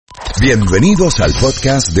Bienvenidos al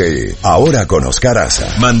podcast de Ahora con Oscar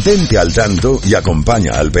Haza. Mantente al tanto y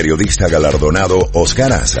acompaña al periodista galardonado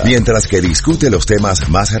Oscar Haza mientras que discute los temas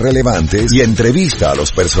más relevantes y entrevista a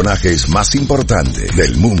los personajes más importantes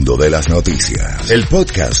del mundo de las noticias. El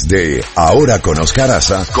podcast de Ahora con Oscar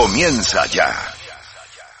Haza comienza ya.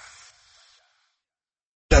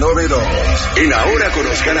 En Ahora con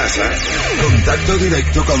Oscar Haza, contacto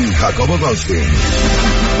directo con Jacobo Goldstein.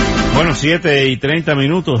 Bueno,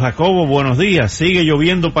 7:30. Jacobo, buenos días. ¿Sigue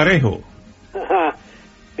lloviendo parejo?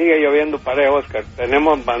 Sigue lloviendo parejo, Oscar.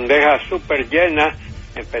 Tenemos bandejas súper llenas.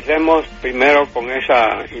 Empecemos primero con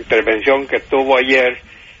esa intervención que tuvo ayer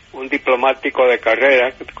un diplomático de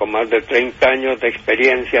carrera con más de 30 años de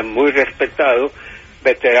experiencia, muy respetado,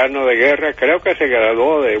 veterano de guerra. Creo que se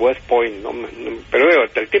graduó de West Point, pero digo,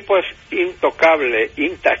 el tipo es intocable,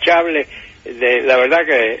 intachable. La verdad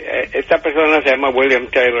que esta persona se llama William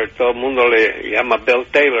Taylor, todo el mundo le llama Bill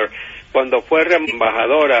Taylor. Cuando fue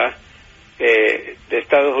embajadora de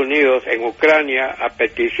Estados Unidos en Ucrania a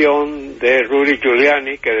petición de Rudy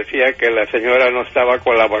Giuliani, que decía que la señora no estaba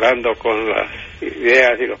colaborando con las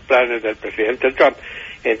ideas y los planes del presidente Trump,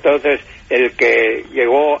 entonces el que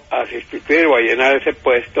llegó a sustituir o a llenar ese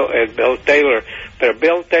puesto es Bill Taylor. Pero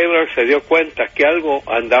Bill Taylor se dio cuenta que algo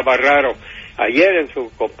andaba raro. Ayer en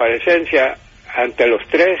su comparecencia ante los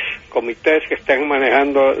 3 comités que están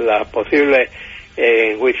manejando la posible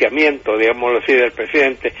enjuiciamiento, digámoslo así, del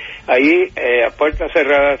presidente, ahí a puertas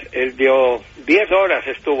cerradas, él dio 10 horas,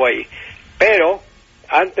 estuvo ahí, pero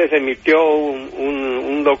antes emitió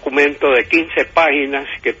un documento de 15 páginas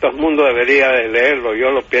que todo el mundo debería de leerlo,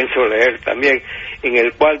 yo lo pienso leer también, en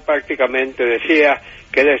el cual prácticamente decía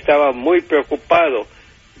que él estaba muy preocupado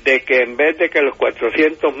de que en vez de que los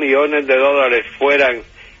 $400 millones fueran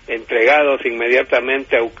entregados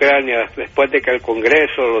inmediatamente a Ucrania después de que el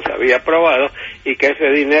Congreso los había aprobado y que ese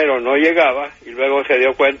dinero no llegaba, y luego se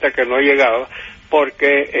dio cuenta que no llegaba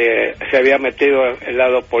porque se había metido en el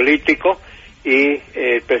lado político y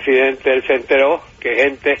el presidente él se enteró que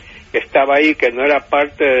gente que estaba ahí que no era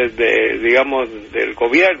parte digamos del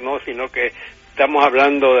gobierno, sino que estamos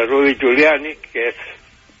hablando de Rudy Giuliani, que es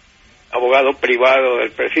abogado privado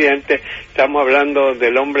del presidente, estamos hablando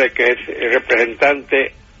del hombre que es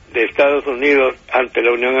representante de Estados Unidos ante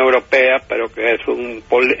la Unión Europea, pero que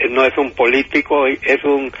no es un político, es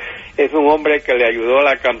un hombre que le ayudó a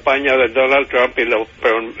la campaña de Donald Trump y lo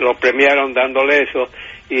premiaron dándole eso,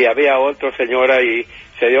 y había otro señor ahí,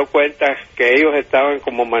 se dio cuenta que ellos estaban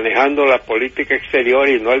como manejando la política exterior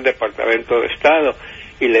y no el Departamento de Estado,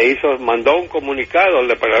 y mandó un comunicado al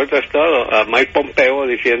Departamento de Estado a Mike Pompeo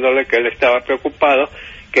diciéndole que él estaba preocupado,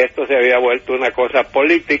 que esto se había vuelto una cosa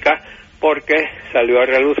política, porque salió a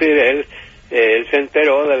relucir él se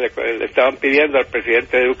enteró de que le estaban pidiendo al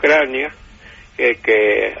presidente de Ucrania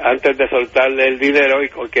que antes de soltarle el dinero y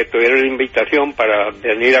que tuviera una invitación para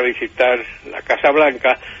venir a visitar la Casa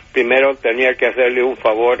Blanca, primero tenía que hacerle un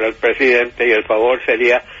favor al presidente, y el favor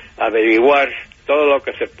sería averiguar todo lo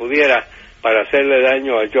que se pudiera para hacerle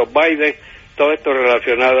daño a Joe Biden, todo esto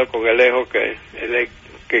relacionado con el hecho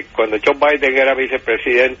que cuando Joe Biden era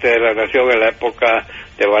vicepresidente de la nación en la época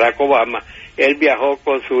de Barack Obama, él viajó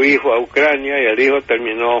con su hijo a Ucrania y el hijo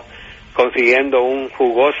terminó consiguiendo un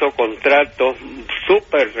jugoso contrato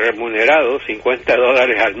súper remunerado,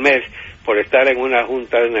 $50 al mes, por estar en una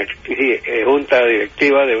junta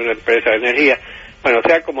directiva de una empresa de energía. Bueno,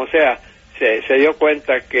 sea como sea, se dio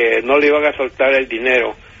cuenta que no le iban a soltar el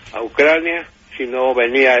dinero a Ucrania si no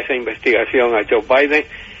venía esa investigación a Joe Biden,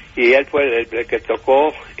 y él fue el que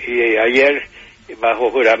tocó, y ayer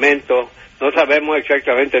bajo juramento, no sabemos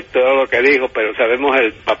exactamente todo lo que dijo, pero sabemos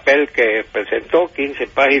el papel que presentó, 15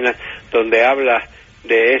 páginas, donde habla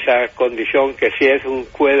de esa condición que si es un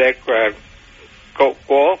quid pro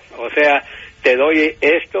quo, o sea, te doy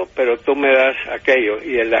esto, pero tú me das aquello,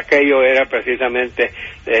 y el aquello era precisamente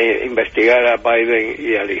investigar a Biden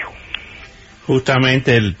y al hijo.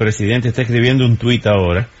 Justamente el presidente está escribiendo un tuit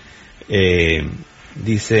ahora,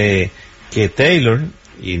 dice que Taylor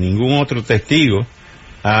y ningún otro testigo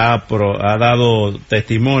ha dado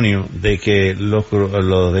testimonio de que los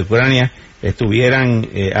de Ucrania estuvieran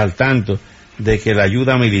al tanto de que la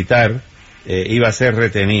ayuda militar iba a ser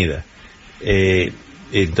retenida.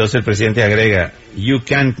 Entonces el presidente agrega,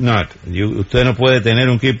 usted no puede tener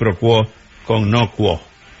un quid pro quo con no quo,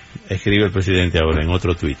 escribe el presidente ahora en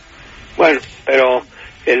otro tuit. Bueno, pero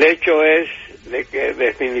el hecho es de que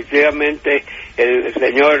definitivamente el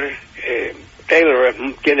señor Taylor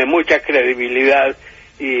tiene mucha credibilidad,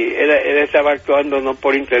 y él estaba actuando no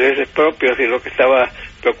por intereses propios, sino que estaba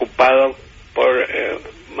preocupado por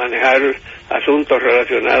manejar asuntos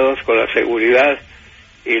relacionados con la seguridad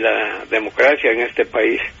y la democracia en este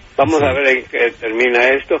país. Vamos a ver en qué termina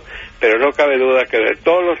esto, pero no cabe duda que de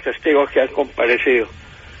todos los testigos que han comparecido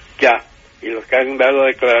ya y los que han dado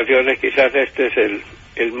declaraciones, quizás este es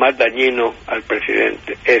el más dañino al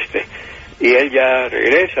presidente, y él ya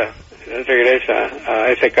regresa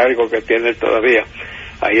a ese cargo que tiene todavía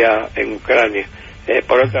allá en Ucrania.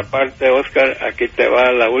 Por otra parte, Oscar, aquí te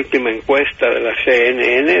va la última encuesta de la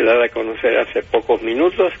CNN, dada a conocer hace pocos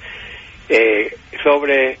minutos,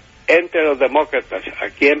 sobre entre los demócratas, a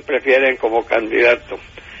quién prefieren como candidato.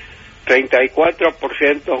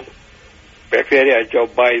 34% prefiere a Joe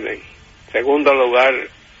Biden. Segundo lugar,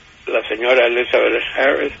 la señora Elizabeth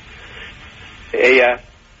Harris, ella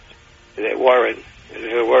de Warren.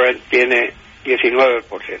 Elizabeth Warren tiene 19%.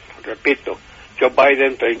 Repito, Joe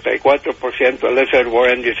Biden 34%, Elizabeth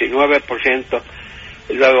Warren 19%,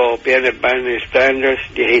 y luego viene Bernie Sanders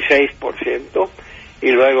 16%,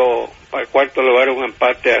 y luego para el cuarto lugar un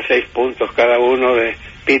empate a 6 puntos cada uno de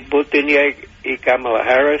Pete Buttigieg y Kamala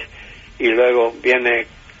Harris, y luego viene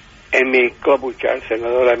Amy Klobuchar,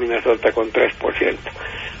 senadora de Minnesota, con 3%.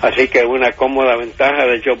 Así que una cómoda ventaja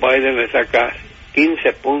de Joe Biden, le saca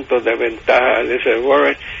 15 puntos de ventaja a Elizabeth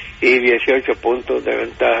Warren y 18 puntos de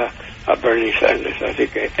ventaja a Bernie Sanders. Así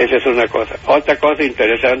que esa es una cosa. Otra cosa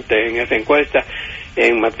interesante en esa encuesta,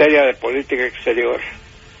 en materia de política exterior,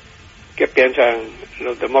 ¿qué piensan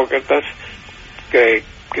los demócratas que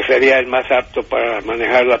sería el más apto para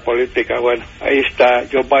manejar la política? Bueno, ahí está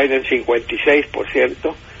Joe Biden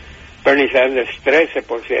 56%, Bernie Sanders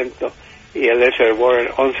 13% y Elizabeth Warren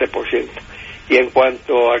 11%. Y en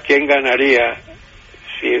cuanto a quién ganaría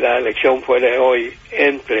si la elección fuera hoy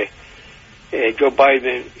entre Joe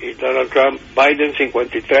Biden y Donald Trump, Biden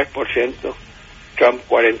 53%, Trump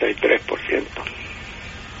 43%.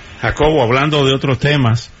 Jacobo, hablando de otros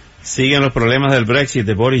temas, siguen los problemas del Brexit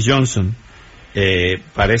de Boris Johnson.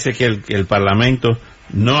 Parece que el Parlamento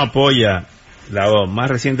no apoya la más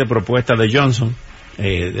reciente propuesta de Johnson,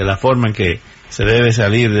 de la forma en que se debe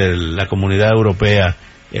salir de la Comunidad Europea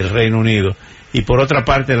el Reino Unido. Y por otra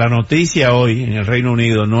parte, la noticia hoy en el Reino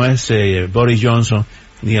Unido no es Boris Johnson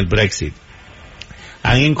ni el Brexit.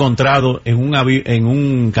 Han encontrado en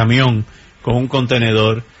un camión con un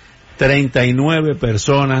contenedor 39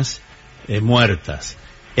 personas muertas.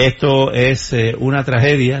 Esto es una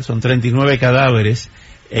tragedia, son 39 cadáveres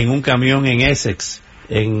en un camión en Essex,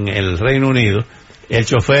 en el Reino Unido. El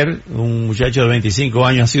chofer, un muchacho de 25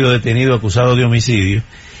 años, ha sido detenido acusado de homicidio,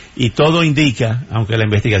 y todo indica, aunque la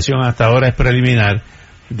investigación hasta ahora es preliminar,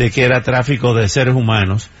 de que era tráfico de seres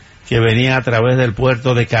humanos que venían a través del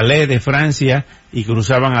puerto de Calais de Francia y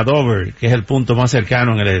cruzaban a Dover, que es el punto más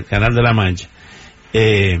cercano en el Canal de la Mancha.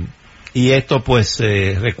 Y esto pues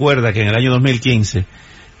recuerda que en el año 2015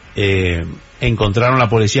 encontraron la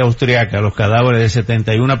policía austriaca los cadáveres de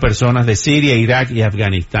 71 personas de Siria, Irak y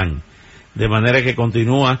Afganistán. De manera que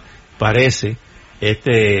continúa, parece,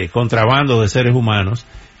 este contrabando de seres humanos,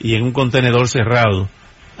 y en un contenedor cerrado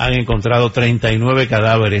han encontrado 39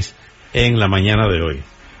 cadáveres en la mañana de hoy.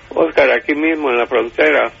 Oscar, aquí mismo en la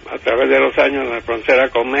frontera, a través de los años en la frontera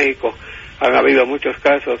con México, han habido muchos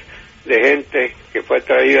casos de gente que fue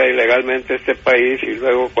traída ilegalmente a este país, y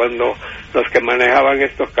luego cuando los que manejaban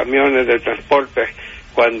estos camiones de transporte,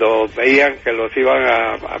 cuando veían que los iban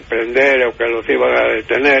a prender o que los iban a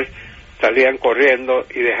detener, salían corriendo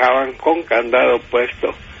y dejaban con candado puesto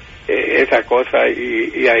esa cosa,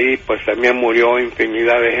 y ahí pues también murió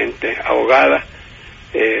infinidad de gente ahogada.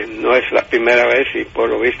 No es la primera vez y por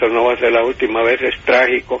lo visto no va a ser la última vez, es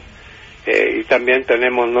trágico. Y también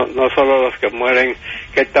tenemos no solo los que mueren,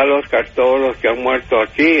 ¿qué tal, Oscar? Todos los que han muerto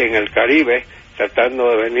aquí en el Caribe, tratando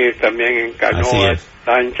de venir también en canoas,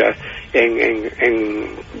 lanchas, en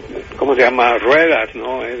 ¿cómo se llama? Ruedas,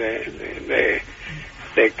 ¿no?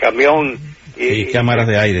 De camión. Y cámaras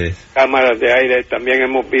de aire. Cámaras de aire también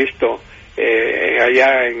hemos visto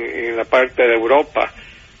allá en la parte de Europa,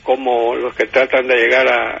 como los que tratan de llegar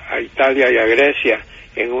a Italia y a Grecia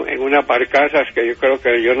en unas barcazas que yo creo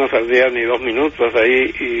que yo no saldría ni 2 minutos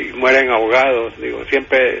ahí y mueren ahogados. Digo,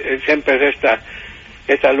 siempre es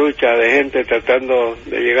esta lucha de gente tratando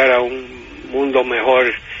de llegar a un mundo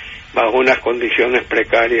mejor bajo unas condiciones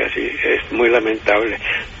precarias, y es muy lamentable.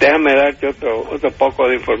 Déjame darte otro poco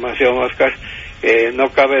de información, Oscar. No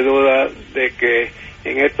cabe duda de que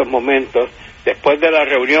en estos momentos, después de la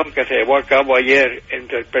reunión que se llevó a cabo ayer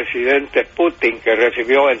entre el presidente Putin, que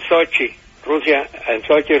recibió en Sochi, Rusia, en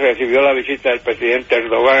Sochi recibió la visita del presidente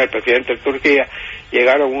Erdogan, el presidente de Turquía,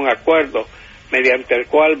 llegaron a un acuerdo mediante el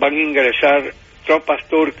cual van a ingresar tropas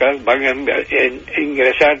turcas, van a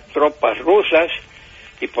ingresar tropas rusas,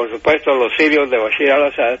 y por supuesto los sirios de Bashar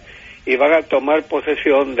al-Assad, y van a tomar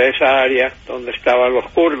posesión de esa área donde estaban los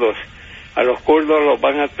kurdos. A los kurdos los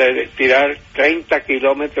van a tirar 30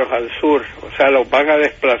 kilómetros al sur, o sea, los van a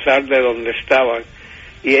desplazar de donde estaban,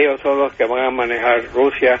 y ellos son los que van a manejar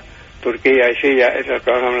Rusia, Turquía y Siria, esos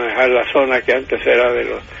que van a manejar la zona que antes era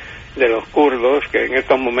de los kurdos, que en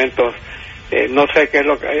estos momentos no sé qué es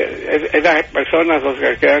lo que... esas personas los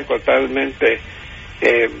que quedan totalmente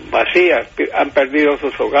vacías, han perdido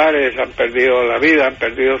sus hogares, han perdido la vida, han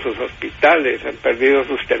perdido sus hospitales, han perdido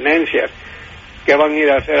sus tenencias. ¿Qué van a ir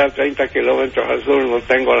a hacer a 30 kilómetros al sur? No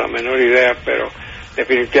tengo la menor idea, pero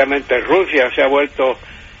definitivamente Rusia se ha vuelto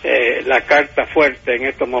la carta fuerte en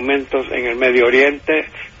estos momentos en el Medio Oriente.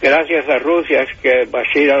 Gracias a Rusia es que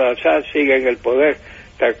Bashir al-Assad sigue en el poder.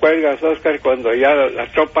 ¿Te acuerdas, Oscar, cuando ya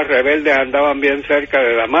las tropas rebeldes andaban bien cerca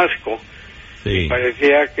de Damasco? Sí.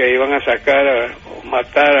 Parecía que iban a sacar o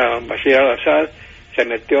matar a Bashir al-Assad. Se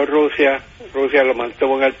metió Rusia lo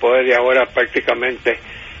mantuvo en el poder y ahora prácticamente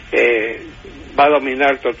va a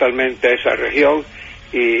dominar totalmente esa región,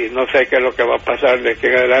 y no sé qué es lo que va a pasar de aquí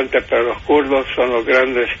en adelante, pero los kurdos son los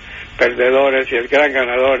grandes perdedores y el gran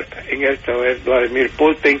ganador en esto es Vladimir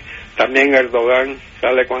Putin. También Erdogan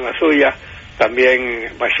sale con la suya, también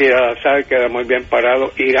Bashir al-Assad queda muy bien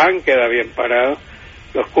parado, Irán queda bien parado,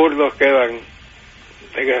 los kurdos quedan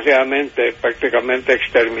desgraciadamente prácticamente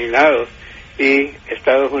exterminados, y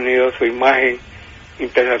Estados Unidos, su imagen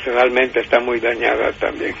internacionalmente está muy dañada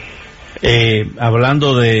también.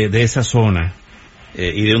 Hablando de esa zona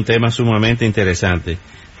y de un tema sumamente interesante,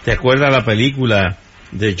 ¿te acuerdas la película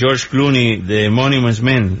de George Clooney de Monuments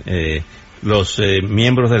Men? Los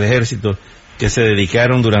miembros del ejército que se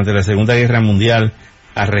dedicaron durante la Segunda Guerra Mundial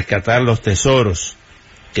a rescatar los tesoros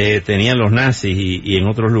que tenían los nazis y en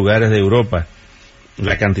otros lugares de Europa,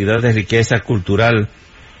 la cantidad de riqueza cultural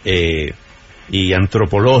y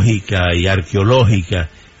antropológica y arqueológica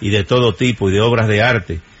y de todo tipo y de obras de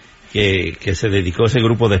arte que se dedicó ese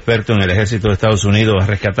grupo de expertos en el ejército de Estados Unidos a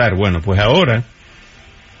rescatar. Bueno, pues ahora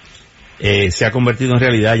se ha convertido en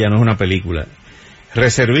realidad, ya no es una película.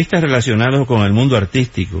 Reservistas relacionados con el mundo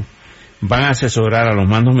artístico van a asesorar a los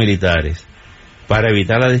mandos militares para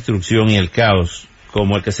evitar la destrucción y el caos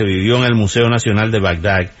como el que se vivió en el Museo Nacional de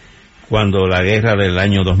Bagdad cuando la guerra del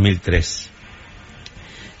año 2003.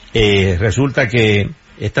 Resulta que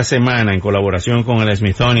esta semana, en colaboración con el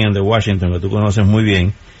Smithsonian de Washington, que tú conoces muy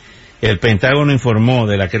bien, el Pentágono informó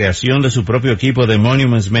de la creación de su propio equipo de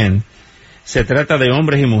Monuments Men. Se trata de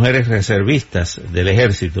hombres y mujeres reservistas del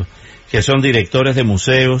ejército, que son directores de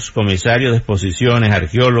museos, comisarios de exposiciones,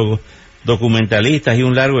 arqueólogos, documentalistas y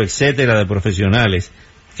un largo etcétera de profesionales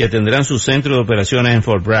que tendrán su centro de operaciones en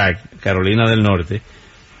Fort Bragg, Carolina del Norte,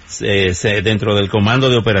 dentro del Comando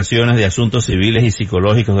de Operaciones de Asuntos Civiles y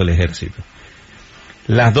Psicológicos del Ejército.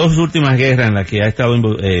 Las dos últimas guerras en las que ha estado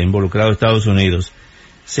involucrado Estados Unidos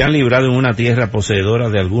se han librado en una tierra poseedora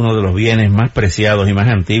de algunos de los bienes más preciados y más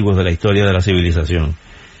antiguos de la historia de la civilización.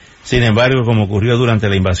 Sin embargo, como ocurrió durante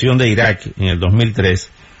la invasión de Irak en el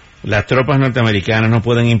 2003, las tropas norteamericanas no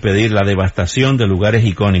pueden impedir la devastación de lugares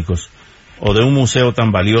icónicos o de un museo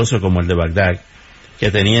tan valioso como el de Bagdad,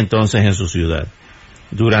 que tenía entonces en su ciudad.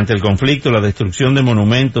 Durante el conflicto, la destrucción de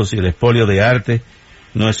monumentos y el expolio de arte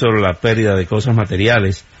no es solo la pérdida de cosas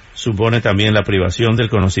materiales, supone también la privación del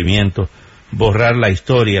conocimiento, borrar la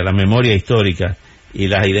historia, la memoria histórica y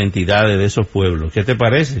las identidades de esos pueblos. ¿Qué te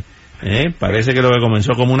parece? Parece que lo que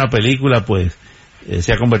comenzó como una película, pues,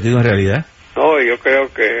 se ha convertido en realidad. No, yo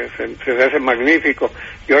creo que se hace magnífico.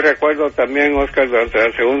 Yo recuerdo también, Oscar, durante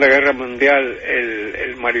la Segunda Guerra Mundial,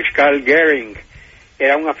 el mariscal Goering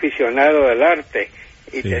era un aficionado del arte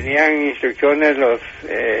y tenían instrucciones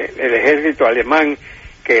el ejército alemán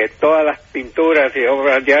que todas las pinturas y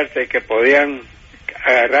obras de arte que podían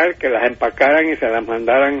agarrar, que las empacaran y se las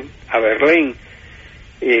mandaran a Berlín,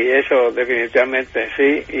 y eso definitivamente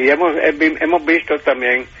sí. Y hemos visto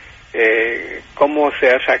también cómo se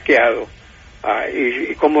ha saqueado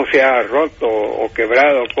y cómo se ha roto o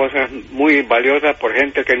quebrado cosas muy valiosas por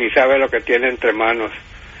gente que ni sabe lo que tiene entre manos,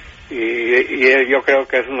 y yo creo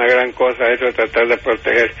que es una gran cosa eso de tratar de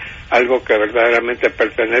proteger algo que verdaderamente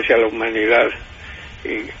pertenece a la humanidad.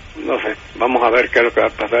 Y no sé, vamos a ver qué es lo que va a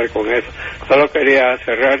pasar con eso. Solo quería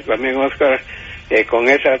cerrar también, Oscar, con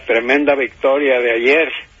esa tremenda victoria de ayer.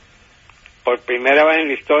 Por primera vez en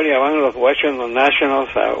la historia van los Washington Nationals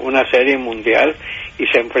a una serie mundial y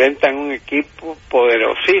se enfrentan a un equipo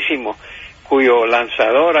poderosísimo cuyo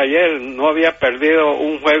lanzador ayer no había perdido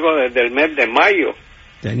un juego desde el mes de mayo.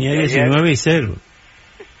 Tenía 19-0.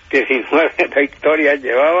 19 victorias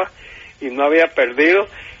llevaba y no había perdido,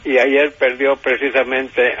 y ayer perdió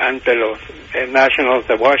precisamente ante los Nationals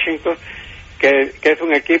de Washington, que es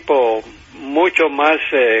un equipo mucho más,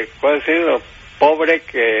 ¿puedo decirlo?, pobre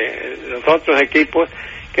que los otros equipos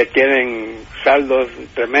que tienen saldos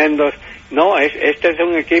tremendos. No, este es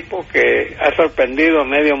un equipo que ha sorprendido a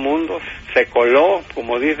medio mundo, se coló,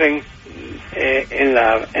 como dicen, en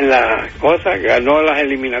la cosa, ganó las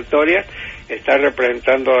eliminatorias, está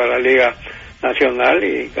representando a la Liga Nacional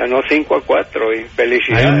y ganó 5-4 y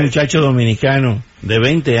felicidades. Hay un muchacho dominicano de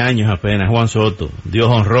 20 años apenas, Juan Soto, dio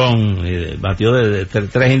jonrón, batió de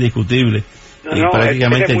 3 indiscutibles y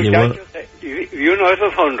prácticamente llevó... Y uno de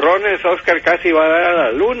esos jonrones, Oscar, casi va a dar a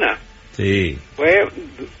la luna. Sí.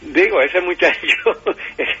 Ese muchacho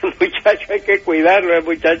hay que cuidarlo, ese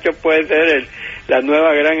muchacho puede ser la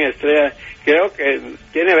nueva gran estrella. Creo que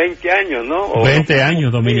tiene 20 años, ¿no? 20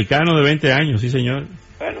 años, dominicano de 20 años, sí señor.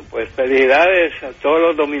 Bueno, pues felicidades a todos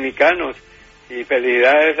los dominicanos y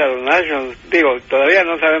felicidades a los Nationals. Todavía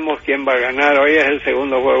no sabemos quién va a ganar, hoy es el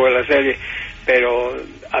segundo juego de la serie, pero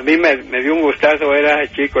a mí me dio un gustazo ver a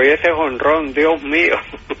ese chico y ese jonrón, Dios mío,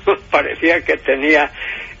 parecía que tenía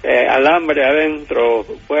alambre adentro,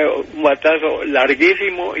 fue un batazo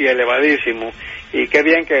larguísimo y elevadísimo, y qué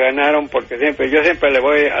bien que ganaron, porque yo siempre le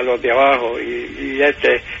voy a los de abajo, y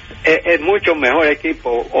es mucho mejor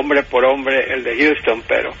equipo, hombre por hombre, el de Houston,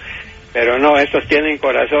 pero no, estos tienen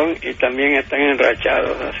corazón y también están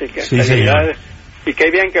enrachados, así que sí, felicidades. Señor. Y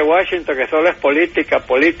qué bien que Washington, que solo es política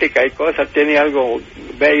y cosas, tiene algo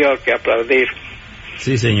bello que aplaudir.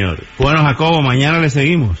 Sí, señor. Bueno, Jacobo, mañana le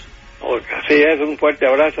seguimos. Así es, un fuerte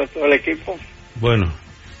abrazo a todo el equipo. Bueno,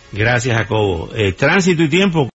 gracias, Jacobo. Tránsito y tiempo.